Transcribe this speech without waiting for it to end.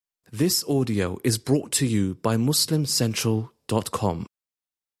This audio is brought to you by MuslimCentral.com.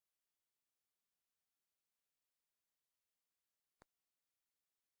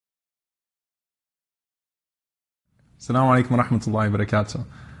 Assalamu alaikum wa rahmatullahi wa barakatuh.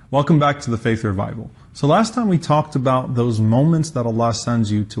 Welcome back to the Faith Revival. So last time we talked about those moments that Allah sends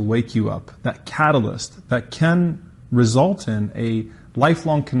you to wake you up, that catalyst that can result in a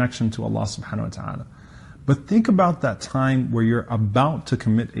lifelong connection to Allah subhanahu wa ta'ala. But think about that time where you're about to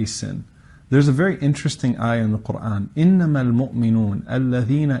commit a sin. There's a very interesting ayah in the Quran. إِنَّمَا الْمُؤْمِنُونَ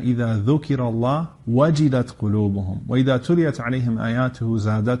الَّذِينَ إِذَا ذُكِرَ اللَّهُ وَجِلَتْ قُلُوبُهُمْ وَإِذَا تُلِيَتْ عَلَيْهِمْ آيَاتُهُ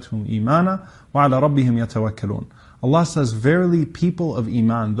زَادَتْهُمْ إِيمَانًا وَعَلَى رَبِّهِمْ يَتَوَكَّلُونَ. Allah says, verily people of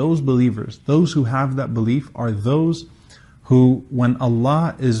Iman, those believers, those who have that belief are those who, when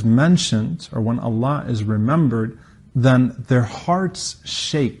Allah is mentioned or when Allah is remembered, then their hearts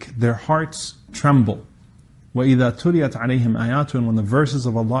shake, their hearts tremble. وَإِذَا تُلِيَتْ عَلَيْهِمْ آيَاتُهُ, and when the verses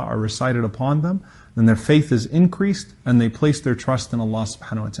of Allah are recited upon them, then their faith is increased and they place their trust in Allah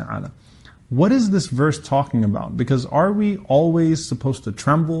subhanahu wa ta'ala. What is this verse talking about? Because are we always supposed to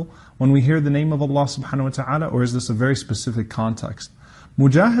tremble when we hear the name of Allah subhanahu wa ta'ala, or is this a very specific context?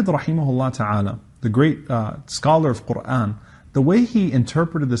 Mujahid rahimahullah ta'ala, the great scholar of Quran, the way he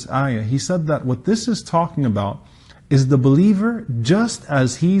interpreted this ayah, he said that what this is talking about is the believer just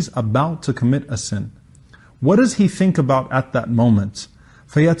as he's about to commit a sin. What does he think about at that moment?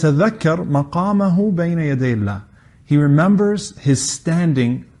 فَيَتَذَكَّرْ مَقَامَهُ بَيْنَ يَدَيْ اللَّهِ. He remembers his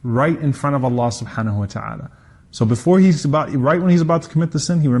standing right in front of Allah subhanahu wa ta'ala. So right when he's about to commit the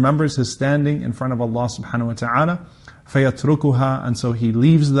sin, he remembers his standing in front of Allah subhanahu wa ta'ala. فَيَتْرُكُهَا, and so he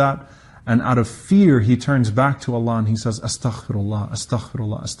leaves that, and out of fear he turns back to Allah and he says, Astaghfirullah,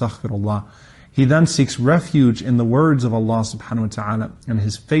 Astaghfirullah, Astaghfirullah. He then seeks refuge in the words of Allah subhanahu wa ta'ala, and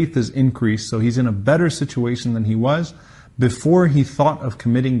his faith is increased, so he's in a better situation than he was before he thought of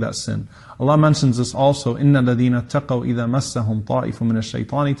committing that sin. Allah mentions this also, إِنَّ الَّذِينَ اتَّقَوْا إِذَا مَسَّهُمْ طَائِفٌ مِّنَ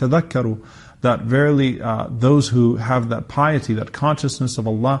الشَّيْطَانِ تَذَكَّرُوا, that verily those who have that piety, that consciousness of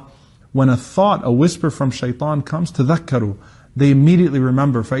Allah, when a thought, a whisper from shaitan comes, تَذَكَّرُوا, they immediately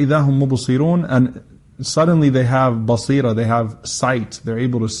remember, فَإِذَا هُمْ مُبْصِرُونَ, and suddenly they have basira, they have sight, they're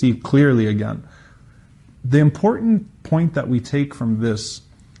able to see clearly again. The important point that we take from this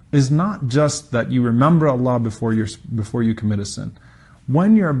is not just that you remember Allah before you commit a sin.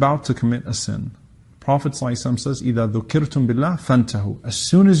 When you're about to commit a sin, Prophet ﷺ says, إِذَا ذُكِرْتُمْ بِاللَّهِ فَانْتَهُوا. As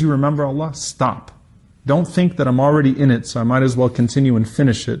soon as you remember Allah, stop. Don't think that I'm already in it, so I might as well continue and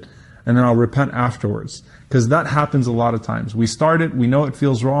finish it, and then I'll repent afterwards. Because that happens a lot of times. We start it, we know it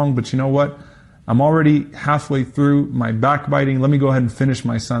feels wrong, but you know what? I'm already halfway through my backbiting, let me go ahead and finish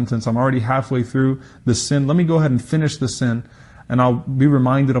my sentence. I'm already halfway through the sin, let me go ahead and finish the sin, and I'll be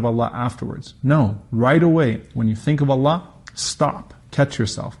reminded of Allah afterwards. No, right away, when you think of Allah, stop, catch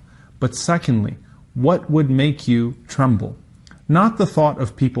yourself. But secondly, what would make you tremble? Not the thought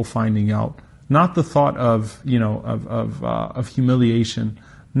of people finding out, not the thought of humiliation,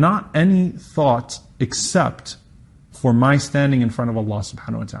 not any thought except for my standing in front of Allah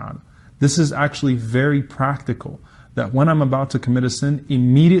subhanahu wa ta'ala. This is actually very practical, that when I'm about to commit a sin,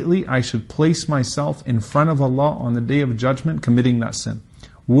 immediately I should place myself in front of Allah on the Day of Judgment committing that sin.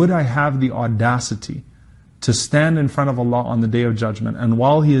 Would I have the audacity to stand in front of Allah on the Day of Judgment and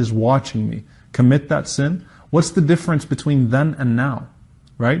while He is watching me, commit that sin? What's the difference between then and now?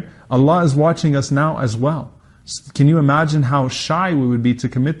 Right? Allah is watching us now as well. Can you imagine how shy we would be to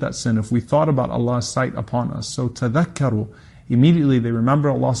commit that sin if we thought about Allah's sight upon us? So tadhakkaru, immediately they remember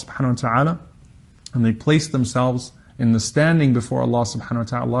Allah subhanahu wa ta'ala and they place themselves in the standing before Allah subhanahu wa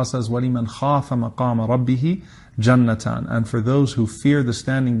ta'ala. Allah says, وَلِمَنْ خَافَ مَقَامَ رَبِّهِ جَنَّتَانِ. And for those who fear the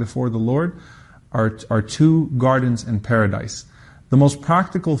standing before the Lord are two gardens in paradise. The most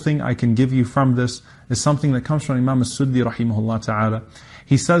practical thing I can give you from this is something that comes from Imam As-Suddi rahimahullah ta'ala.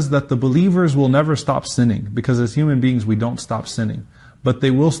 He says that the believers will never stop sinning, because as human beings we don't stop sinning, but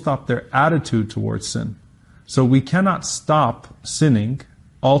they will stop their attitude towards sin. So we cannot stop sinning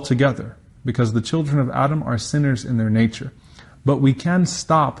altogether, because the children of Adam are sinners in their nature. But we can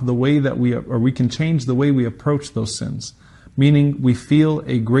stop the way that we can change the way we approach those sins. Meaning we feel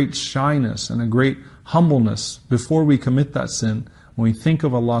a great shyness and a great humbleness before we commit that sin. When we think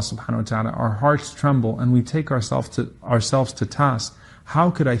of Allah subhanahu wa ta'ala, our hearts tremble and we take ourselves to task. How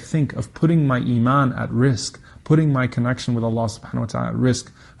could I think of putting my iman at risk, putting my connection with Allah subhanahu wa ta'ala at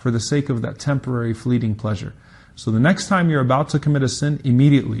risk for the sake of that temporary fleeting pleasure? So the next time you're about to commit a sin,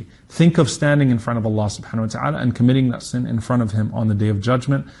 immediately think of standing in front of Allah subhanahu wa ta'ala and committing that sin in front of Him on the Day of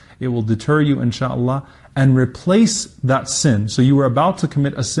Judgment. It will deter you, inshaAllah, and replace that sin. So you were about to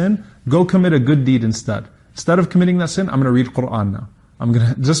commit a sin, go commit a good deed instead. Instead of committing that sin, I'm going to read Qur'an now.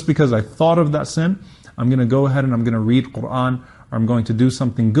 just because I thought of that sin, I'm going to go ahead and I'm going to read Quran, or I'm going to do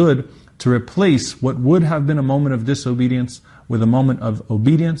something good to replace what would have been a moment of disobedience with a moment of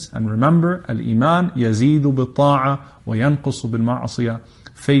obedience. And remember, al-iman yazidu bil-ta'a wa yanqusu bil-ma'asiyah.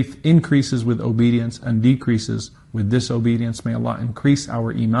 Faith increases with obedience and decreases with disobedience. May Allah increase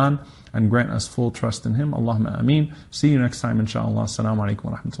our iman and grant us full trust in Him. Allahumma ameen. See you next time, inshaAllah. Assalamu alaikum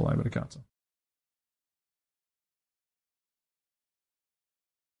wa rahmatullahi wa barakatuh.